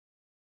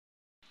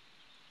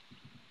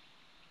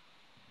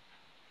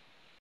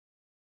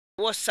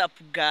What's up,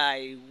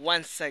 guy?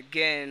 Once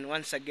again,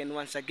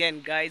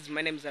 guys.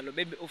 My name is Hello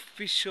Baby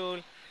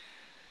Official.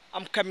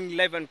 I'm coming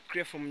live and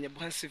clear from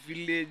Nyabansi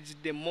village,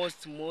 the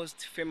most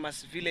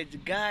famous village,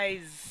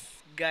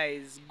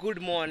 guys. Good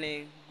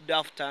morning, good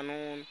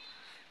afternoon,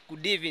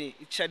 good evening.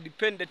 It shall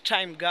depend the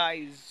time,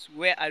 guys.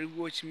 Where are you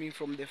watching me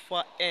from the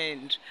far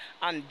end?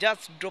 And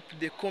just drop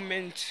the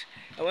comment.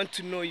 I want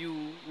to know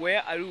you.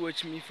 Where are you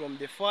watching me from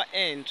the far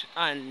end?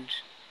 And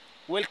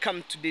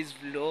welcome to this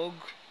vlog.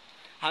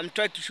 I'm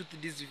trying to shoot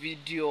this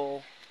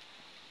video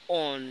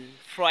on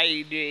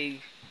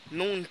Friday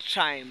noon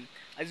time.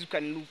 As you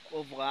can look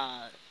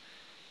over,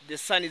 the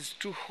sun is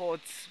too hot,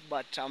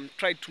 but I'm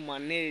trying to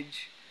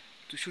manage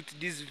to shoot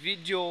this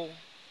video.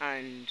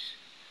 And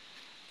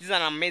this is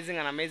an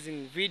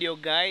amazing video,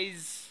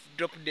 guys.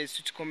 Drop the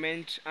switch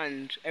comment,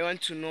 and I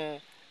want to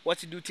know what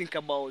do you think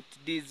about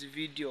this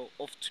video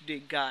of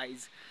today,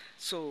 guys.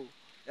 So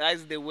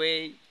that's the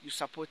way you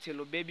support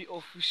Hello Baby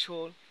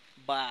Official,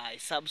 by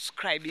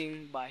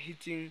subscribing, by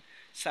hitting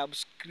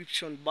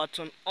subscription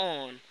button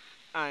on.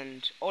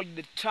 And all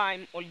the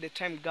time,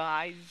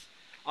 guys,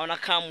 I wanna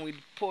come with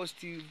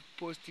positive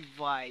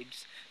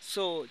vibes.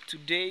 So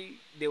today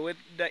the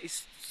weather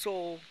is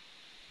so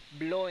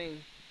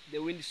blowing, the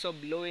wind is so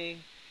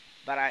blowing,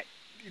 but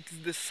it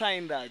is the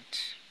sign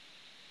that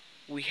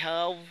we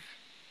have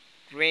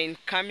rain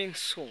coming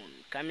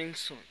soon.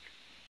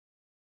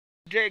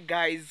 Today,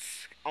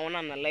 guys, I wanna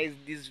analyze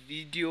this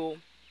video.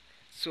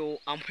 So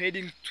I'm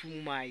heading to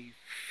my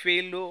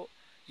fellow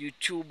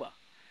YouTuber,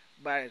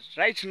 but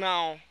right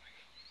now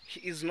he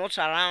is not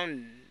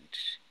around.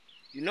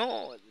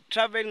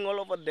 Traveling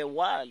all over the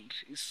world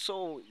is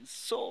so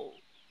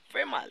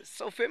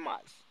famous.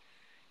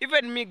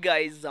 Even me,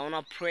 guys, I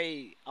wanna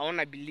pray, I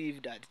wanna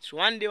believe that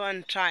one day,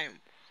 one time,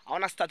 I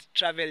wanna start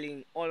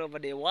traveling all over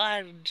the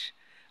world,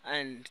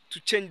 and to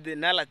change the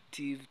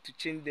narrative, to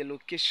change the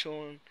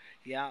location.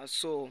 Yeah,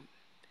 so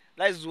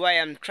that's why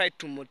I'm trying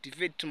to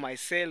motivate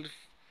myself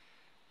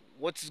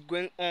what's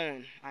going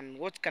on and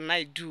what can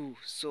I do.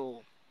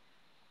 So,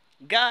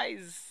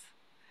 guys,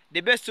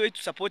 the best way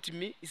to support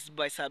me is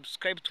by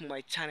subscribe to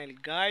my channel,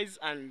 guys,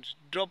 and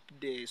drop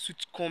the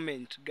sweet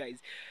comment, guys.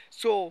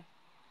 So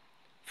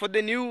for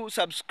the new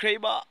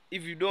subscriber,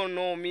 if you don't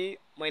know me,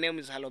 my name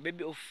is Hello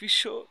Baby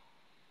Official.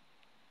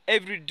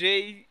 Every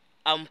day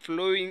I'm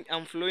flowing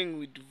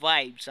with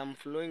vibes.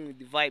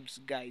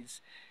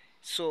 Guys.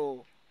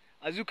 So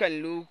as you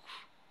can look,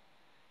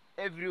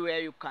 everywhere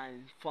you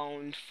can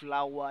find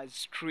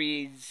flowers,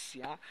 trees,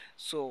 yeah.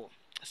 So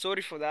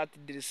sorry for that,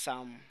 there is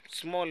some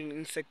small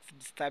insects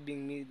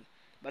disturbing me,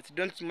 but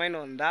don't mind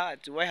on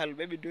that. Why Hello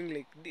Baby doing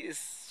like this?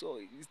 So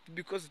it's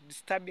because it's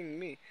disturbing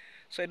me,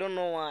 so I don't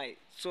know why.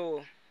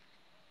 So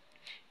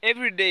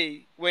every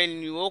day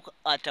when you walk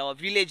at our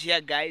village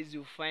here, guys,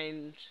 you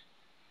find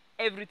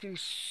everything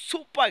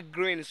super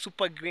green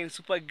super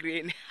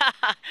green,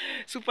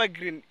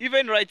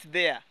 even right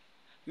there.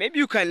 Maybe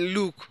you can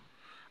look.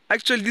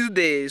 Actually, this is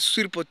the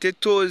sweet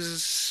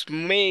potatoes,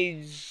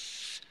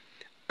 maize,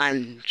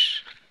 and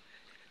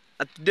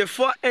at the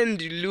far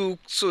end you look.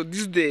 So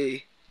this is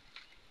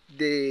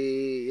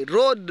the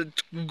road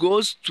that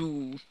goes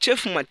to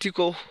Chef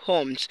Matiko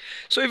homes.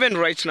 So even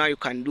right now you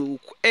can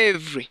look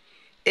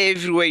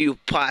everywhere you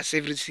pass,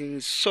 everything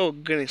is so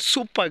green,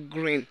 super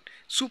green,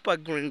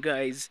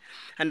 guys.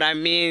 And I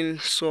mean,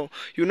 so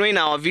in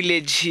our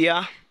village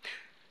here,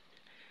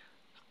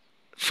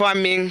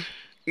 farming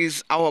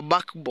is our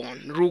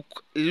backbone.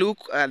 Look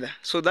at that.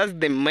 So that's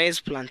the maize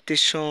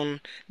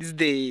plantation. This is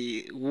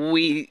the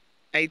wheat,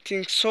 I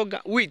think,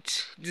 soga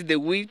wheat. This is the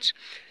wheat.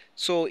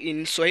 So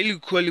in Swahili we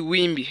call it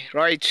wimbi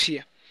right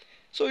here.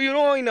 So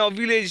in our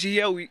village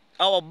here,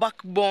 our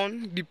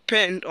backbone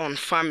depend on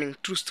farming.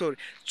 True story.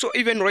 So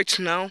even right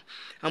now,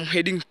 I'm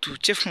heading to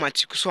Chef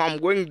Machiko. So I'm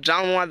going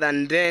downward,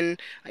 and then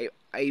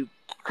I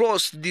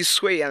cross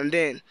this way, and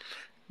then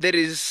there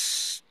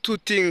is two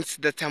things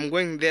that I'm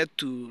going there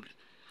to.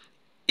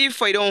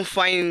 If I don't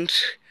find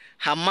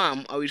her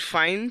mom, I will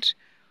find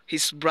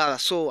his brother.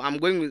 So I'm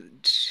going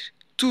with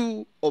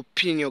two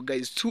opinion,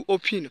 guys. Two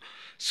opinion.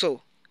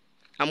 So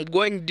I'm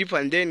going deep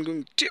and then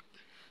going deep.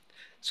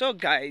 So,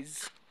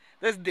 guys,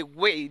 that's the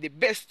way, the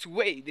best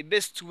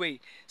way.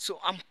 So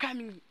I'm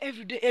coming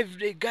every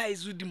day,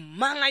 guys, with the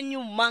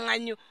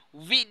manganyo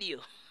video.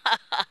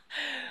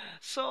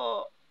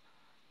 So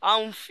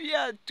I'm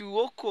feared to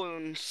walk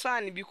on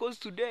sun because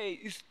today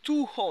it's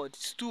too hot.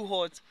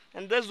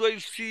 And that's why you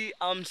see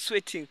I'm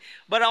sweating.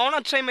 But I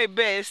wanna try my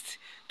best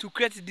to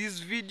create this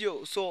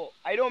video. So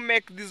I don't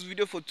make this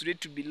video for today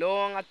to be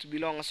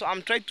longer. So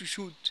I'm trying to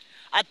shoot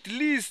at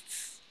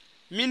least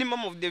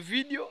minimum of the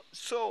video.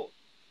 So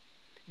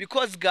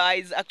because,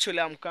 guys,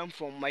 actually I'm come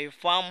from my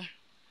farm.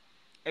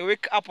 I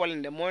wake up all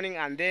in the morning,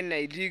 and then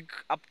I dig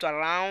up to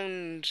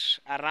around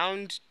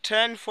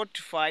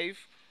 10:45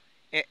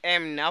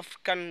 a.m. in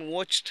African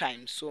watch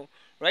time. So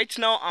right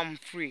now I'm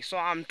free. So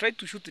I'm trying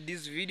to shoot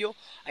this video.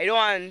 I don't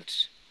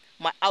want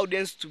my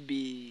audience to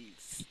be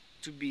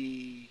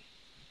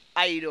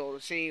idle,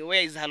 saying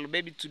where is Hello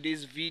Baby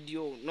today's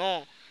video.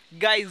 No,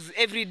 guys.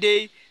 Every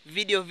day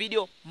video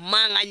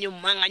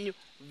manganyo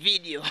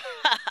video.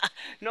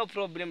 No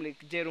problem, like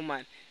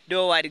Jeruman.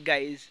 Don't worry,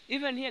 guys.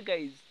 Even here,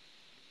 guys,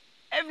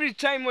 every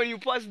time when you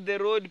pass the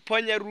road,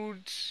 Panya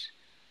route,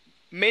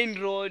 main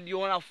road, you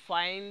wanna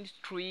find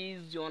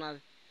trees, you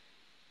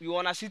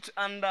wanna sit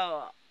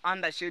under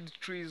shade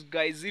trees,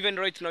 guys. Even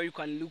right now you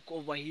can look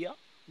over here,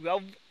 we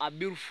have a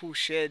beautiful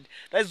shade.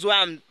 That's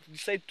why I'm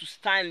decided to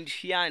stand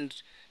here and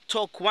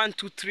talk 1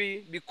 2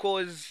 3,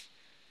 because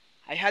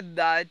I had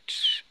that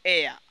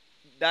air,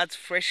 that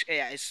fresh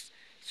air.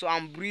 So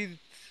I'm breathed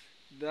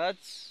that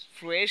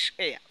fresh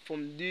air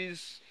from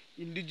these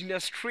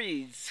indigenous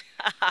trees.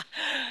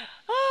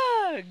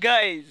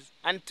 Guys,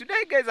 and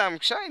today, guys, I'm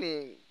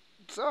shining,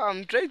 so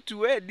I'm trying to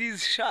wear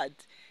this shirt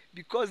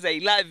because I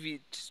love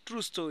it.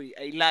 True story,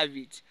 I love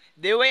it.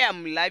 The way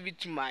I'm loving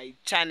my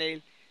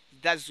channel,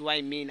 that's why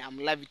I mean I'm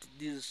loving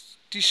this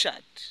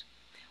t-shirt.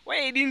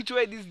 Why I didn't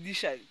wear this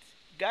t-shirt,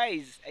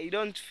 guys? I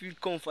don't feel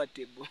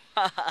comfortable.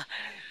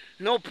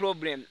 No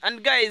problem.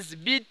 And guys,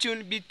 be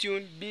tuned, be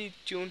tuned, be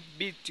tuned,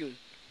 be tuned.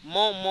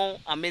 More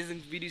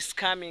amazing videos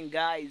coming,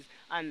 guys.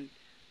 And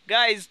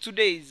guys,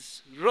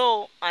 today's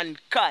raw and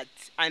cut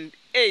and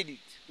edit.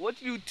 What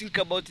do you think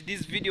about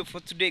this video for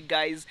today,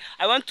 guys?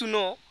 I want to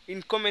know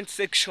in comment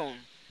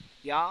section.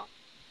 Yeah,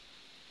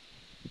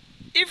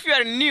 if you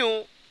are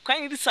new,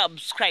 kindly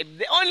subscribe.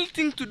 The only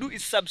thing to do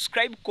is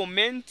subscribe,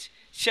 comment,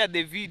 share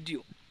the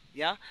video.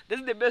 Yeah,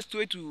 that's the best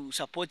way to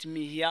support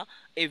me here,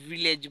 a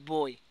village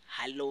boy.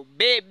 Hello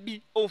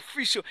baby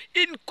official,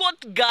 in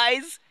quote,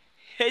 guys,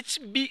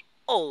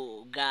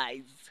 HBO,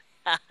 guys.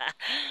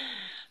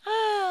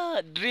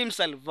 Dreams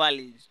and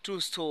valleys, true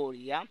story.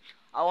 Yeah,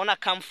 I wanna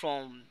come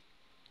from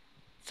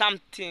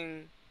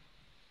something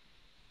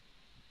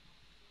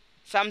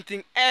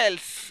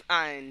else,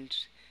 and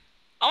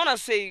I wanna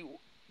say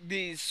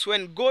this: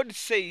 when God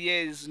say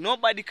yes,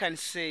 nobody can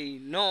say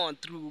no.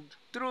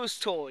 True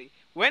story.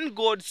 When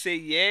God say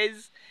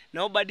yes,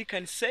 nobody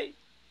can say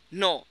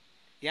no.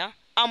 Yeah,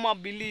 I'm a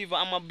believer.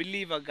 I'm a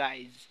believer,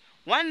 guys.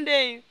 One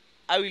day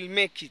I will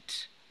make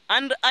it,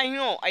 and I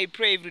know, I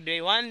pray every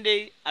day. One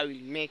day I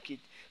will make it.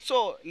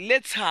 So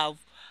let's have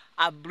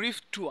a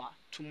brief tour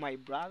to my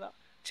brother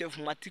Chef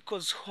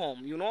Matiko's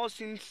home.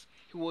 Since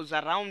he was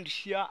around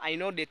here, I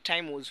know the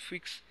time was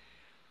fixed,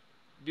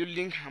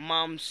 building her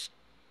mom's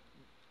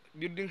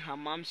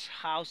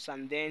house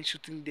and then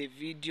shooting the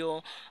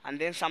video, and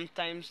then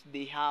sometimes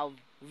they have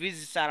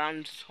visits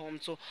around his home,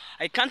 so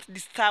I can't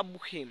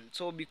disturb him.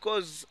 So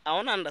because I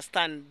want to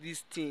understand these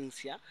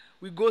things, yeah,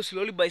 we go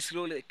slowly by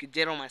slowly, like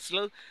Jeremiah,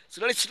 slowly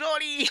slowly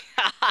slowly.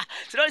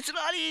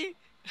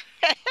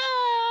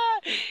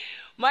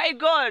 My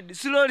God,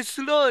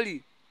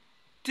 slowly.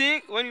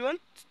 Think when you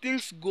want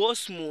things go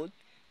smooth,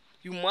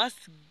 you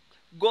must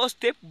go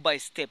step by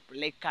step,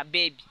 like a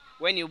baby.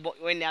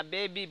 When a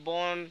baby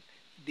born,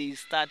 they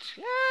start,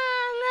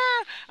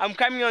 I'm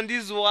coming on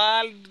this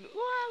world.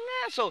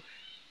 So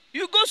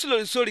you go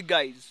slowly,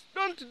 guys.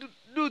 Don't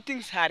do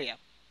things hurry up.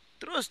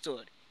 True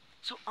story.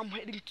 So I'm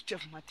heading to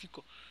Chef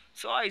Matiko.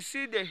 So I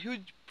see the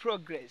huge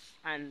progress,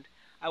 and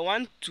I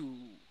want to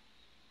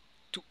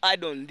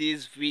add on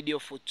this video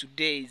for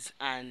today's,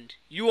 and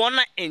you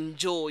wanna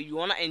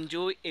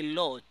enjoy a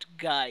lot,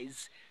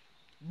 guys.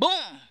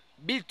 Boom,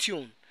 be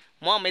tuned.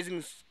 More amazing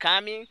is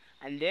coming,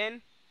 and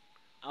then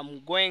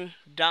I'm going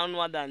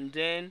downward, and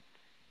then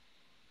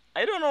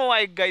I don't know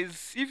why,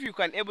 guys. If you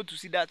can able to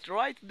see that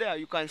right there,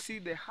 you can see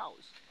the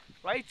house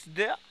right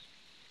there.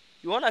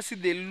 You wanna see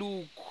the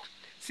look,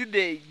 see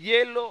the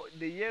yellow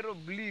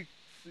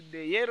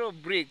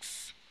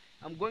bricks.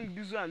 I'm going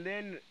this way, and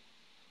then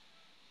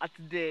at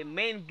the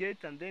main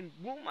gate, and then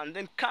boom, and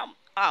then come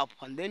up,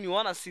 and then you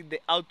wanna see the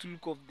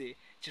outlook of the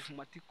Chief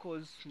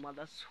Matiko's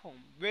mother's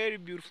home. Very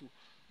beautiful,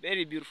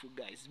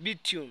 guys. Be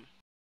tuned.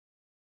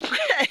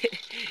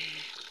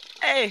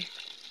 Hey,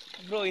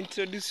 bro,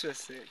 introduce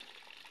yourself.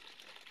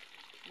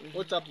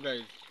 What's up,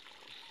 guys?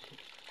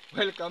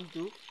 Welcome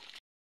to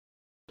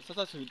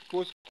Success with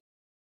Post.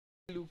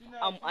 Look,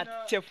 I'm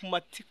at Chef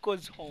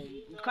Matiko's home.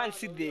 You can't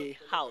see the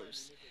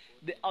house,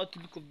 the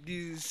outlook of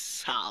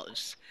this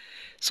house.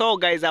 So,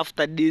 guys,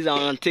 after this, I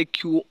wanna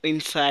take you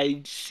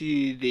inside,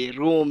 see the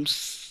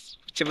rooms,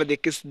 whichever the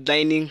case,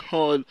 dining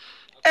hall,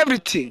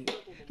 everything.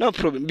 No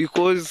problem,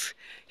 because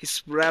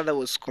his brother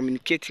was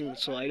communicating,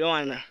 so I don't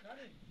wanna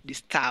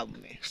disturb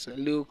me. So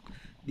look,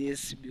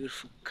 this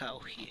beautiful cow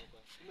here,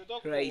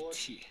 right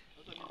here.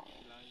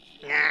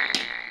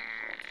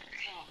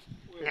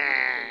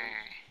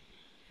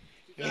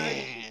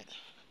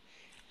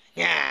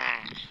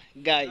 Yeah,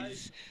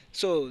 guys.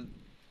 So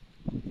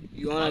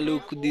you wanna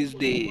look, this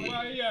the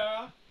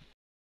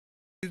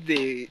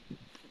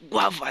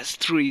guavas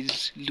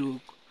trees,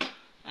 look,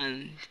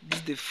 and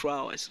this the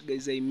flowers,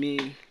 guys. I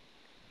mean,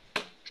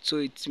 so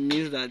it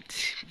means that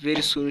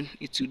very soon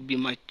it will be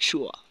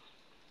mature.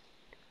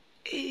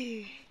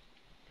 Hey,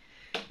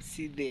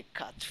 see the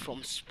cat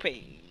from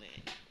Spain,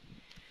 man.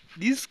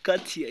 This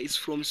cat here is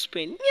from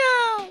Spain.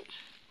 Meow,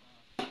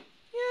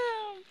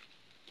 meow.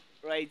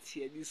 right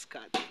here. This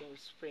cat from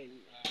Spain.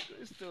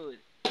 True story.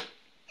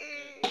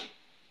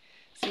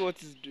 See what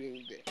he's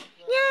doing there.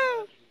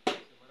 Yeah.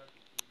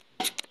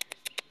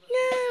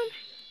 Yeah.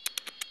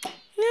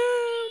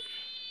 Yeah.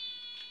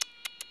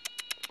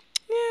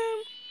 Yeah.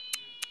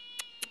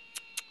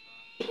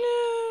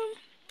 Yeah.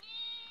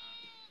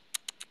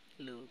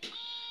 Look,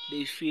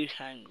 they feel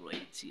hungry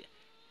right here.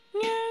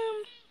 Yeah.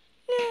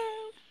 Yeah.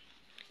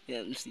 Yeah,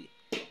 let me see.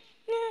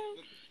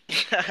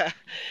 Yeah.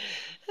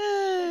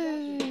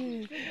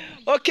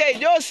 Okay,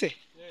 Jose.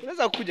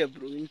 Unaweza kuja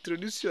bro,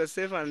 introduce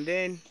yourself and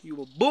then you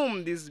will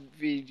boom this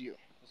video.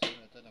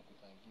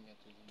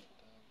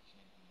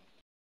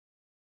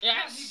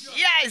 Yes.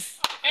 Yes.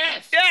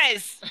 Yes.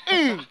 Yes.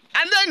 And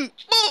then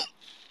boom.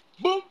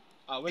 Boom.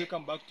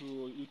 Welcome back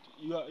to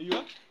your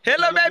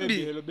Hello,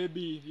 baby. Hello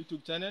baby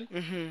YouTube channel.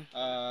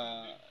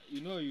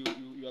 You know you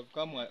have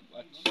come at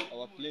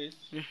our place.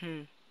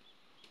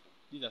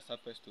 This is a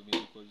surprise to me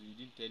because you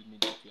didn't tell me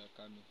that you are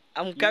coming.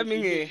 I'm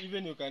coming here.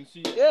 Even you can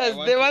see. Yes,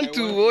 they want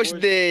to wash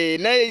the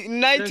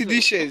night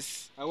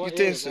dishes.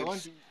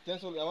 Utensils.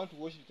 I want to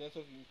wash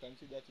utensils. You can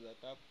see that is a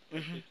tap.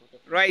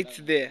 Right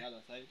there. The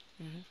other side.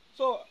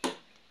 So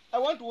I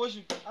want to wash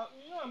it.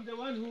 You know I'm the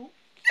one who.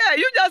 Yeah,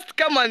 you just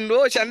come and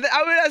wash, and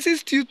I will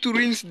assist you to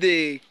rinse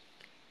the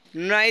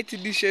night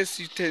dishes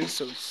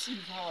utensils. This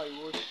is how I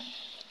wash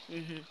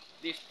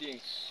these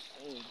things.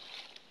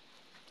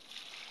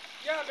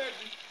 Yeah, baby.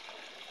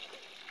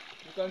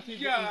 You can see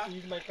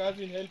he's my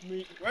cousin. Helped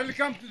me.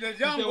 Welcome to the He's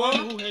the one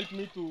jungle. who helped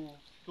me to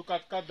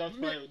cut down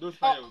those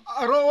firewood.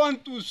 I don't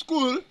want to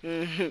school,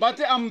 but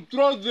I'm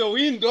through the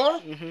window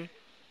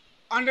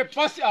and I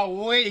pass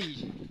away.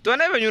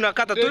 Tuone venye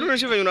unakata,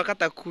 tuonyeshe venye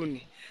unakata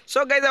kuni.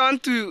 So guys, I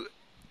want to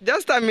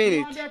just a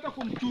minute.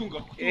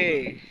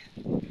 Hey.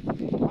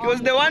 He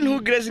was the one who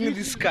grazing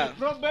this cow.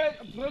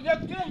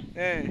 Project.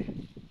 Eh.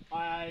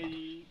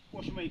 I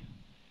wash my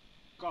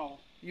cow.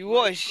 You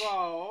wash.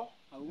 Cow.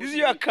 This is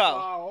your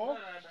cow.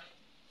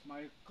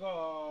 My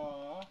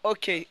cow.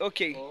 Okay,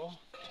 okay. Oh.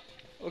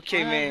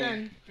 Okay, And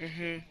man.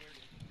 then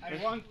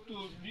I want to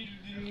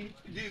build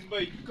this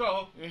my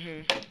cow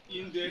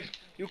in the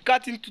You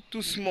cut into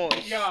too small.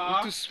 Yeah.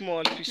 Into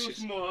small too pieces.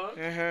 small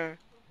Uh-huh.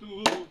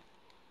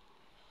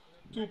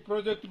 to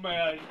project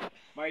my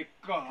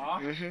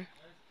car.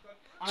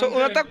 So And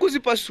then- unataka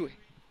kuzipasue?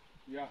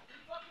 Yeah.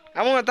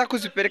 Ama unataka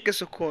kuzipeleke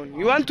sokoni?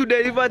 You want to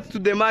deliver to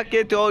the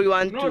market or you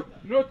want to?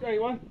 Not I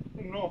want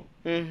no.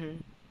 Mhm.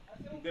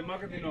 The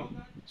market no.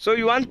 So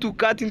you want to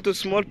cut into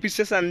small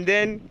pieces and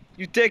then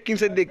you take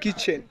inside the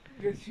kitchen.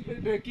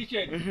 The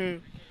kitchen.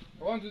 Mhm.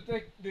 I want to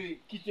take the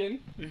kitchen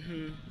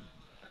Mhm.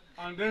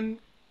 and then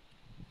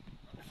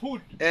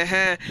food.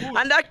 Uh-huh.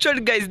 And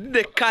actually, guys,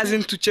 the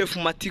cousin to Chef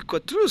Matiko.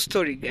 True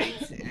story, guys.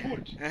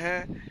 Food.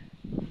 Uh-huh.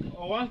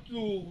 I want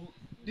to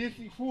this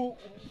food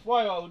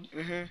firewood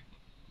Mhm.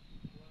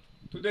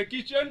 to the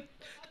kitchen.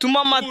 To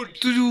Mama, Food.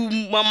 to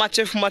Mama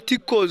Chef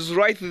Matiko's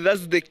right.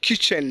 That's the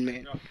kitchen,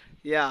 man.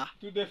 Yeah,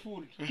 To the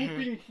food.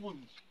 Cooking food.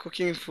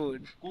 cooking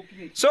food.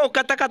 Cooking. So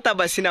kata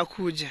basi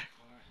nakuja.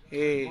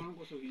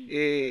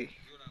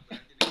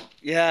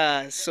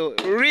 Yeah, so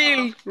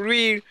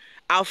real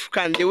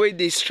African, the way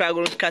they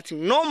struggle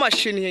cutting. No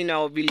machine here in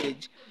our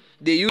village.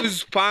 They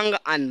use panga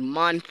and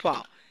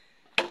manpower.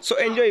 So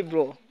enjoy,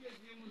 bro.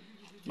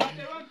 But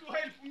they want to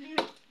help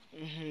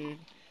me.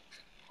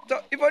 So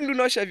even do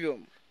not shave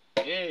you.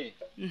 Hey.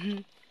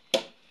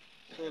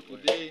 So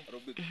today,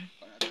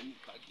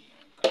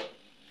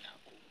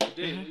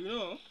 you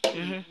know,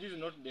 this is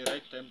not the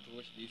right time to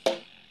wash this.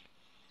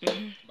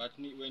 But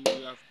when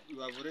you have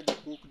already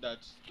cooked that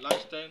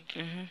lunchtime,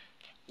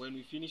 when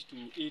we finish to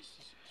eat,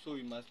 so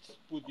we must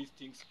put these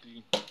things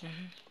clean.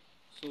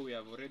 So we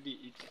have already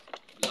eat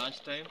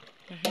lunchtime.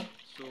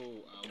 So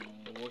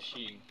I'm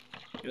washing.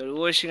 You're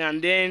washing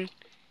and then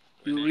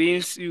you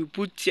rinse, you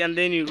put and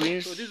then you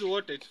rinse. So this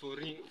water is for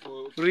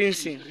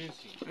Rinsing.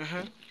 rinsing.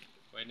 Uh-huh.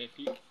 When I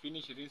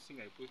finish rinsing,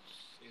 I put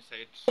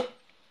inside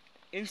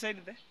Inside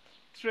the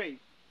tray.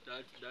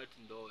 that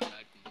door.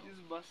 This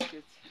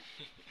basket.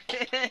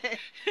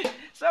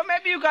 So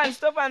maybe you can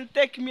stop and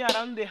take me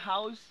around the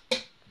house.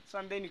 So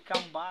and then you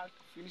come back,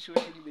 finish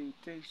washing the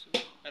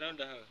utensils. Around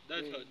the house.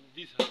 That's how,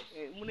 this house.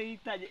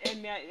 Munahitaji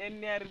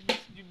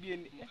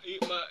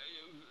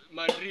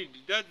Madrid.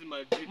 That's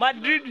Madrid.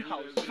 Madrid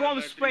house from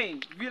Madrid.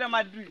 Spain, Villa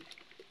Madrid.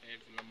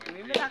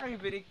 Madrid. Nataka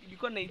kipeleke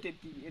liko na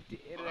iteti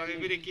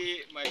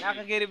Akipeleke Madrid.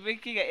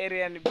 nakakipeleke ka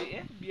area ni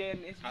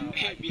BNS.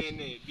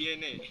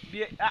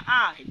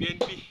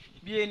 BNB.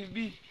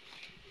 BNB.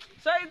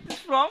 So it is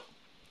from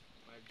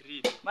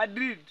Madrid.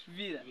 Madrid,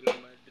 Villa. Villa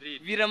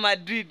Madrid. Villa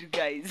Madrid,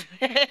 guys.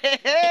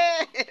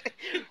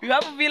 You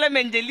have Villa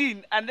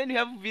Menjelin and then you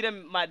have Villa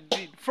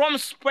Madrid from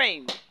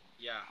Spain.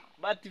 Yeah.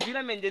 But Villa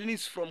Menjelin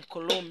is from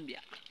Colombia.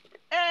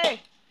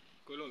 Hey!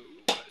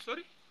 Colombia.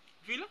 Sorry?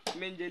 Villa?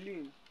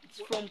 Menjelin.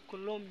 It's from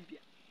Colombia.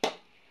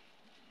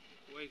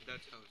 Where is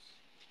that house?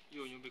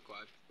 You nyumba iko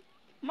wapi?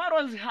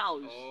 Marwan's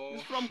house Oh.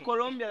 is from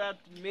Colombia, that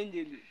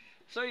Menjelin.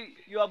 So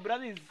your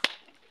brother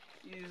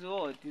is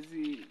what?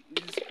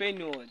 Is Spain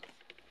what?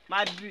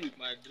 Madrid.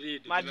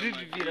 Madrid. Madrid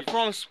Villa Villa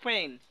from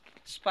Spain.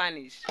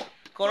 Spanish. So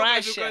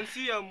guys, you Croatia. can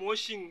see I'm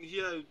washing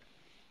here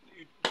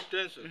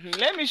utensils.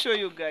 Let me show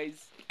you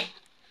guys.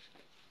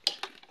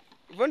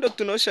 Vondo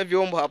tunaosha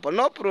vyombo hapa,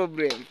 no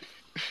problem.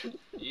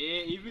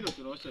 Yeah, even though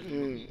tunaosha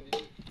Mm.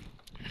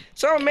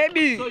 So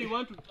maybe So you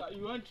want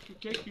to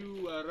take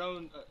you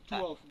around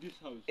tour of this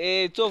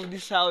house. two of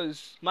this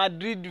house,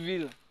 Madrid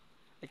Villa.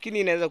 Lakini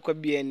inaweza kuwa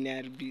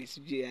BNRB,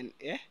 sijui yani,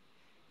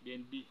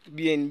 BNB.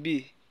 BNB.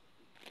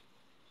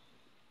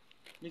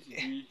 Mimi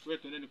sijui, wewe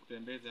tuende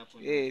kutembeza hapo.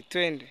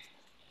 Twende.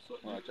 So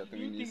Acha do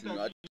you think tuingie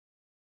that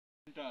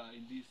enter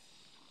in this?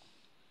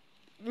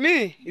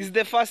 Me is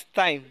the first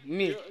time.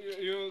 Me.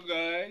 You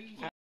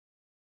guys.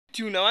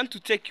 Tune, I want to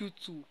take you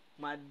to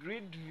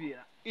Madrid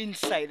Villa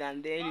inside,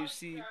 and then you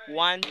see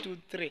 1, 2,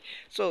 3.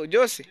 So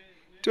Josie,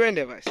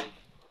 twende basi.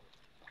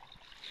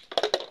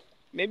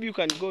 Maybe you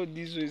can go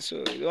this way, so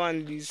you don't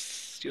want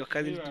this your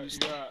cousin to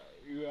stay.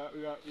 You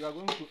are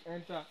going to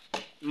enter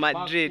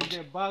Madrid.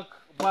 back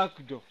in the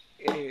back door.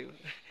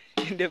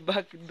 In the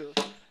back door.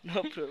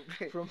 No problem.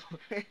 From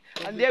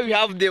And there we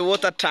have the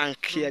water tank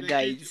from here, the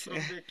guys. From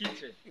the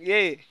kitchen.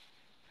 Yeah.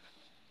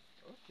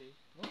 Okay,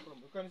 no problem.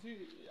 You can see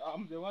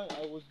I'm the one.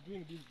 I was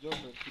doing this job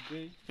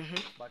today,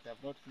 but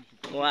I've not finished. You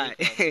can see Why?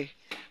 the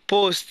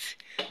Post.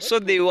 So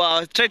they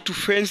were trying to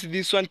fence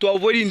this one to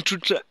avoid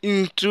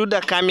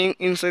intruder coming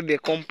inside the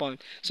compound.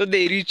 So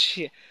they reach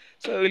here.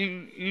 So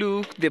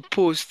look, the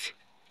post.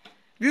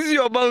 This is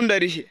your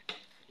boundary here.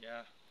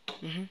 Yeah.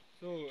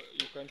 So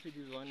you can see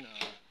this one.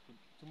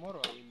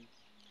 Tomorrow I will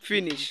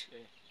Finish.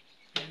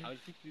 I will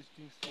fix these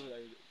things so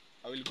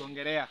I will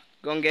gongerea.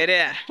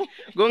 Gongerea.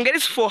 Gongerea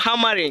is for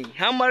hammering.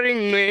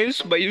 Hammering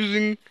nails by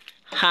using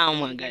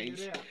hammer,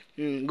 guys.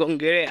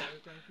 Gongerea.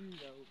 You can see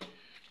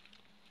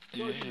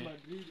so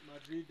this is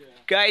Madrid.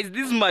 Guys,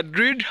 this is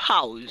Madrid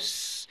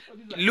house.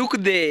 Look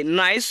the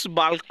nice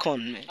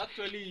balcony, man.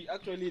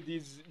 Actually,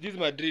 this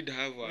Madrid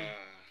have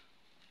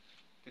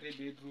 3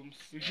 bedrooms,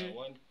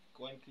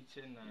 one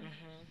kitchen and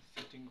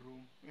sitting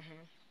room.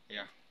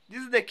 Yeah.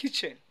 This is the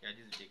kitchen. Yeah,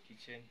 this is the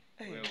kitchen.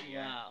 Hey, Where we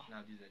wow. are.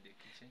 Now this is the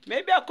kitchen.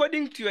 Maybe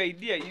according to your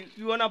idea,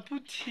 you wanna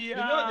put here.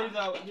 You know,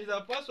 there's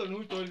a person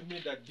who told me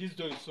that this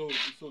door is so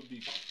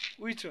big.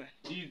 Which one?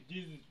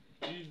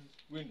 This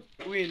window.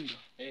 Window.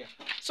 Yeah.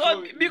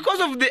 So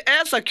because of the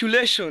air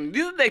circulation,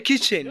 this is the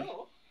kitchen.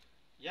 No.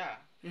 Yeah.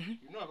 You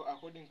know,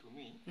 according to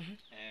me,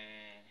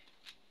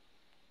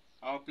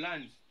 our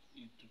plan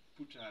is to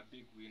put a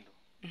big window,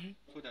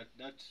 so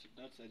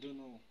that's I don't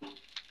know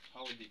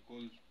how they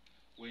call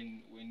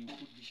when you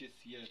put dishes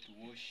here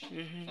to wash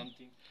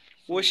something.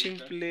 So Washing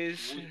that-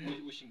 place.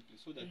 Washing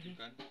place, so that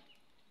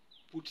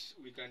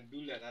we can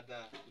build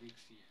another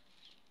bricks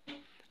here.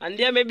 And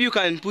there maybe you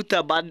can put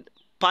a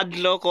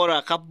padlock or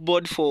a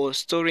cupboard for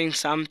storing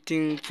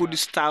something, food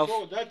stuff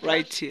So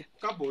that here.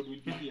 cupboard will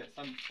be here,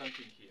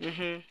 something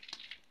here.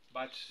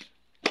 But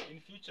in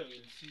future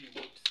we'll see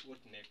what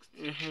next.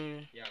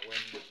 Yeah,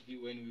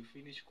 when we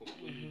finish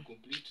when we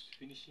complete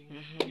finishing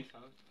this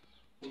house,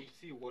 we'll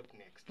see what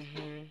next.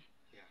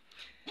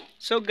 Yeah.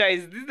 So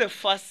guys, this is the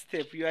first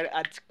step. You are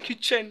at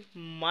kitchen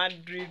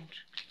Madrid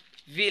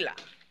Villa.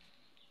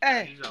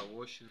 This is a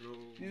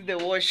washroom. This is the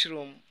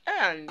washroom,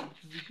 and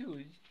it's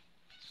huge.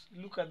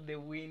 Look at the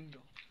window.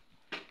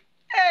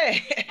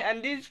 Hey,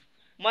 and this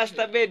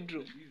master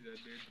bedroom. This is a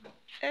bedroom.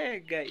 Hey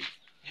guys.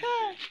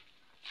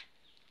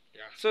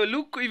 Yeah. So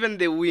look, even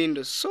the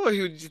window, so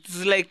huge.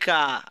 It's like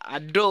a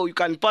door you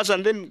can pass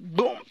and then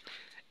boom.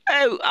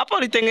 Hey, hapa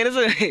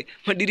ulitengeneza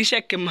madirisha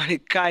ya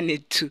Kimarekani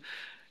tu.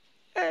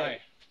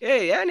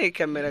 Hey, yani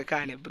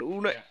Kimarekani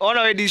bro.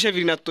 Ona wewe dirisha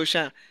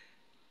vinatoshana.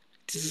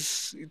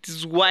 It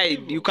is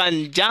wide. You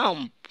can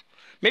jump.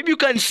 Maybe you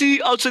can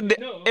see outside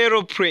the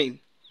aeroplane.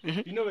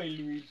 You know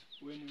when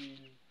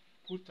we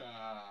put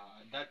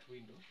that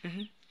window,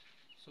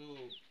 so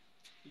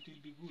it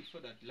will be good so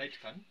that light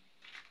can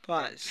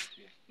Pass.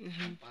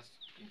 and pass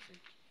inside.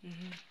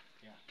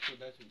 Yeah. So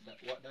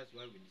that's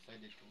why we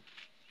decided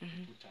to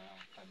put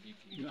a big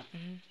window.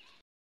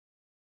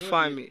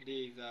 Family.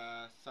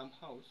 There is some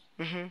house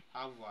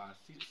have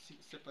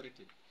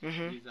separated. There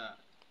is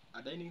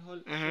a dining hall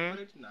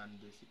separate and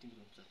the sitting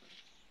room separate.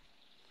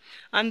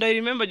 And I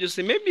remember just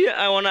maybe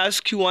I want to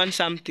ask you one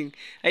something.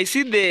 I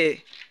see the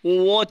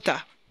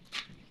water,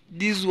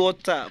 this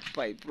water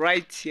pipe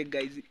right here,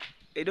 guys.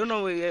 I don't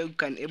know where you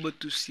can able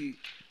to see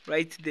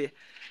right there.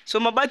 So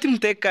mabati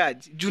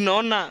mtekaji, juu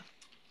naona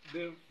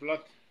The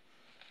flat.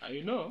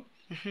 You know.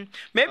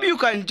 maybe you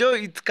can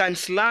join it can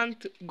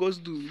slant goes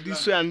to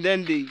this way and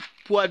then they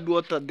poured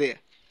water there.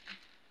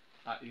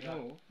 You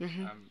know.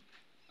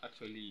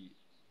 Actually,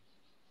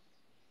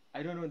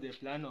 I don't know the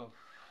plan of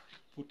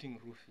putting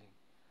roofing.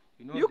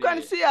 You know. You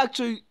can see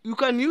actually, you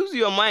can use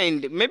your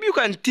mind. Maybe you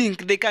can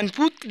think they can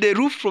put the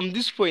roof from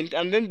this point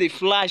and then they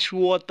flash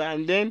water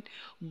and then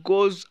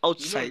goes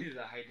outside. You know, this is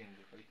a hiding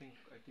roof.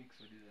 I think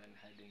so. This is a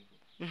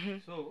hiding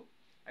roof. So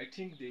I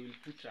think they will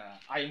put an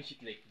iron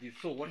sheet like this,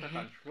 so water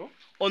can flow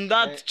On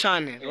that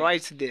channel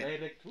right there.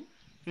 direct to,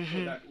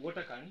 so that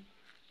water can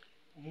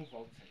move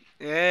outside.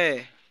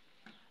 Yeah.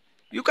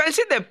 You can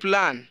see the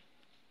plan.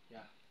 Yeah.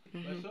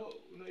 But so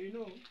you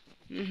know,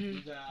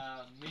 Mhm. there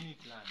are many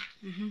plans.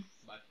 Mhm.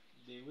 But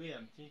the way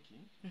I'm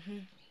thinking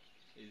Mhm.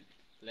 is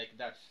like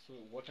that. So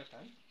water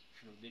tank,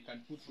 they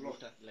can put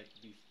water like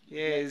this.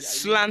 Yes, Yeah,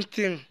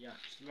 slanting. yeah.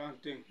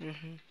 Slanting.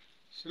 Mhm.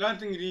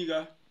 Slanting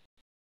Riga.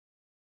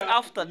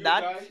 After You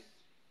that, guys,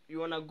 you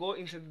wanna go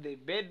inside the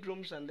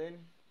bedrooms and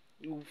then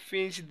you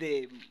finish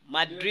the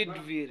Madrid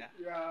villa.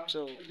 yeah.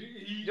 So,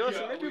 Here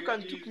Joseph, maybe you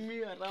can is take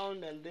me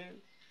around and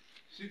then.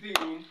 sitting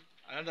room.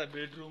 Another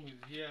bedroom is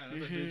here.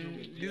 Another Mhm. bedroom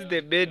is This here. is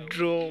the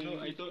bedroom, You know,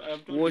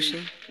 I've told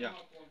washing. You, yeah,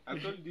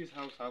 I've told this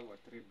house have a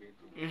 3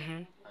 bedrooms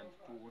Mhm. and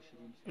 2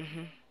 washrooms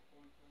Mhm.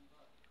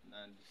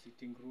 and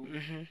sitting room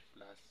Mhm.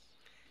 plus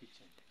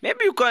kitchen.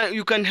 Maybe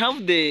you can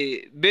have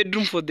the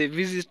bedroom for the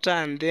visitor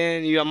and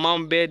then your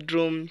mom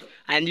bedroom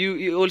and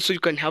you also you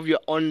can have your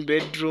own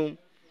bedroom.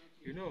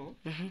 You know,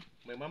 Mhm.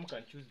 my mom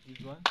can choose this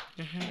one.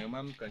 Mhm. My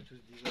mom can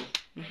choose this one.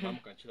 My mom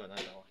can choose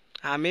another one.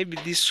 Maybe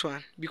this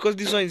one because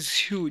this one is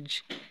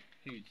huge.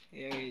 Huge.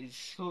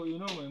 Yes. So you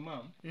know, my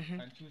mom Mhm.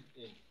 can choose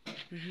A.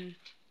 Mhm.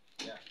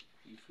 Yeah.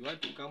 If you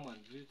want to come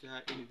and visit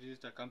her, any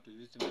visitor come to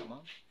visit my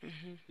mom,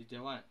 Mhm. it's the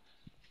one.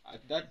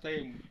 At that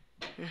time,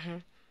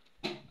 Mhm.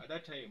 at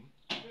that time,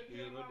 he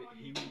will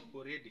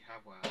already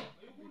have a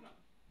bedroom.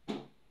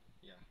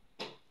 Yeah.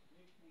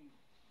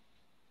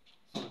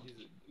 So this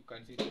you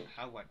can see they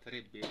have a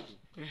 3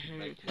 bedroom.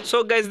 Right.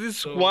 So guys, this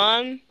So-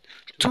 1,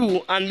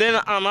 2, and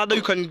then another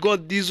you can go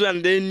this way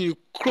and then you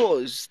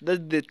cross. That's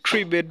the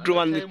 3 bedroom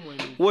At and that the time when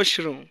you,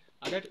 washroom.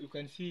 at that you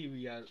can see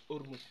we are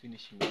almost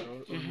finishing. We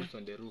are almost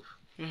on the roof.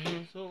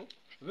 Mhm. So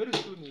very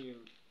soon we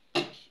will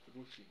finish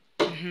roofing.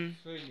 Mhm.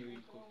 So we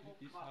will complete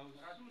this house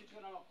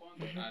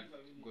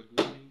and God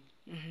willing,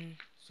 Mhm.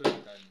 so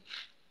you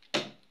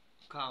can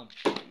come.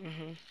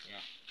 Mhm. Yeah.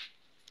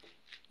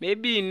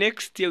 Maybe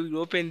next year we'll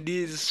open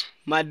this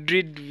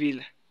Madrid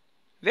villa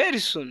very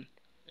soon.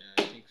 Yeah,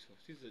 I think so.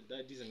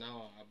 This is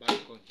now a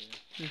balcony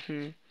here.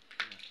 Mhm.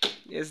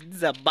 Yes, this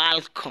is a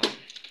balcony.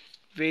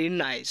 Very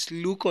nice.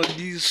 Look on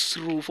this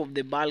roof of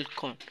the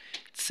balcony.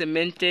 It's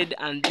cemented,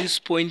 and this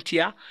point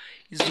here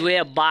is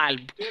where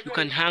bulb. You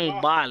can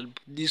hang bulb.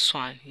 This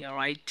one here,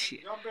 right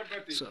here.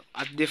 So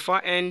at the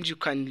far end, you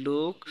can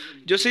look.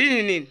 Just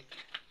in.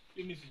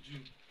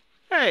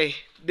 Hey,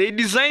 they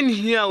design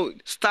here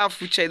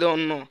stuff which I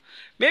don't know.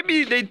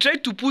 Maybe they try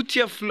to put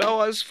here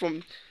flowers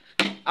from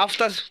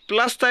after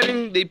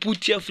plastering. They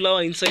put here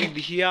flower inside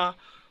here.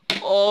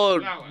 Or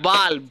Flowers.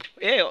 bulb.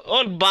 Yeah,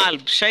 all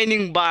bulb,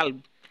 shining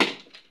bulb.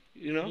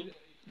 You know,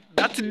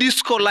 that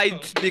disco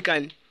light they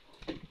can.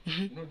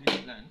 You know this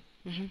plan?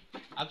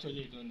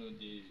 Actually, I don't know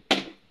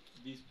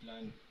this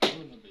plan. I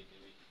don't know by the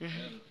way. I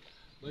don't know.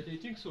 But I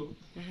think so.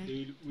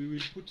 We will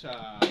put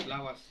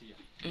flowers here.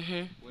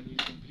 When we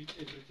complete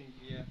everything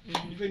here,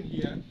 even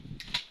here.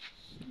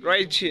 we are Right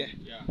going to- here.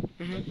 Yeah.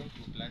 We are going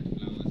to plant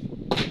flowers.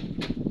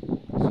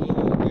 So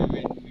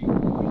when we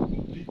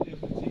complete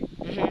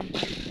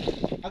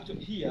everything,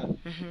 actually here,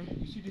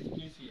 you see this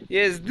place here.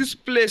 Yes, this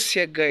place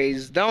here,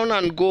 guys, down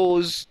and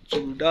goes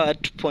to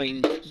that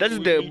point. That's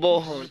So the we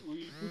will borehole.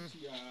 We will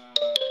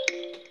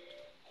put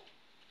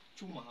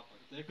chuma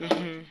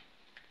hapa.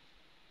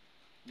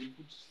 We'll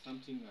put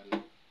something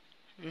like.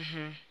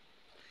 something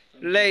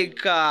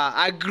Like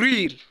a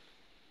grill.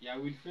 Yeah,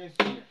 we'll fence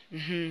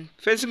here.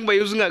 Fencing by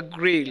using a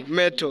grill,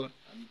 metal.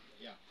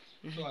 Yeah.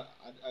 So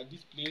at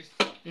this place,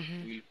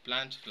 we'll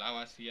plant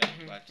flowers here.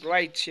 But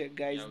Right here, yeah,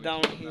 guys, we'll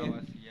down put here.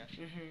 flowers here,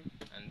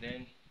 and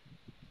then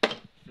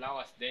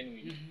flowers. Then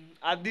we.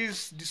 At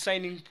this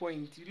designing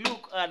point,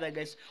 look other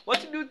guys.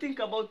 What do you think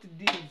about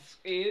this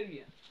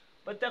area?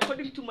 But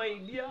according to my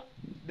idea,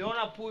 they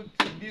wanna put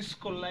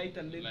disco light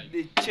and then Light.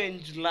 they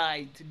change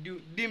light,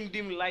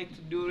 dim light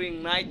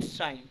during night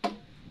time.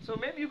 So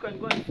maybe you can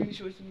go and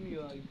finish watching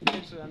your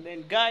episode and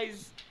then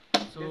guys, So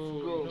let's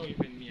go. you know,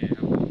 even me, I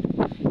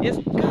have. Yes,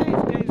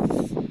 guys,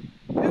 this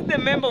is the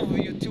member of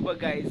YouTuber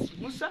guys.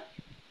 Musa?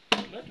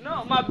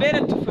 No, my better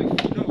to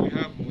You know, we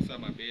have Musa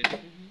Mabede.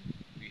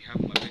 We have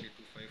Mabede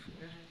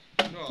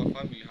 254. You know, our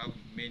family have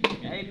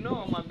many. I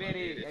know my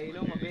bere.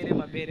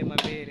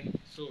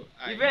 So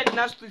Even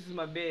Nastu is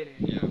my bere.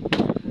 Yeah. So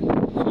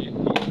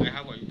I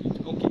have a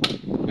YouTube. Okay,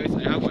 guys,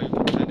 I have a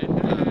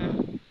YouTube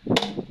channel.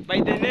 By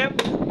the name?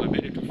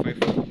 Mabede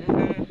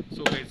 254.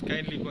 So guys,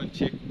 kindly go and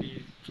check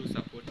me through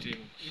supporting,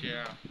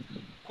 share,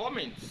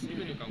 comments.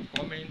 Even you can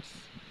comment,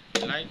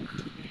 like,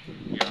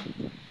 yeah.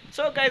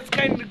 So guys,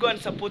 kindly go and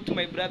support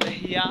my brother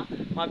here,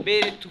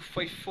 Mabere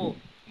 254.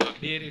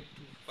 Mabede 254.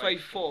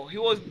 54.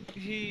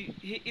 He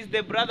is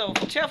the brother of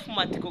Chef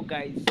Matiko,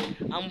 guys.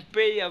 I'm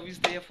paying a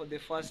visit here for the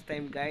first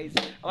time, guys.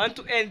 I want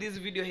to end this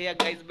video here,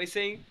 guys, by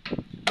saying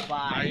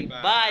bye,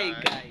 Bye-bye. bye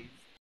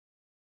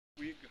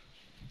guys.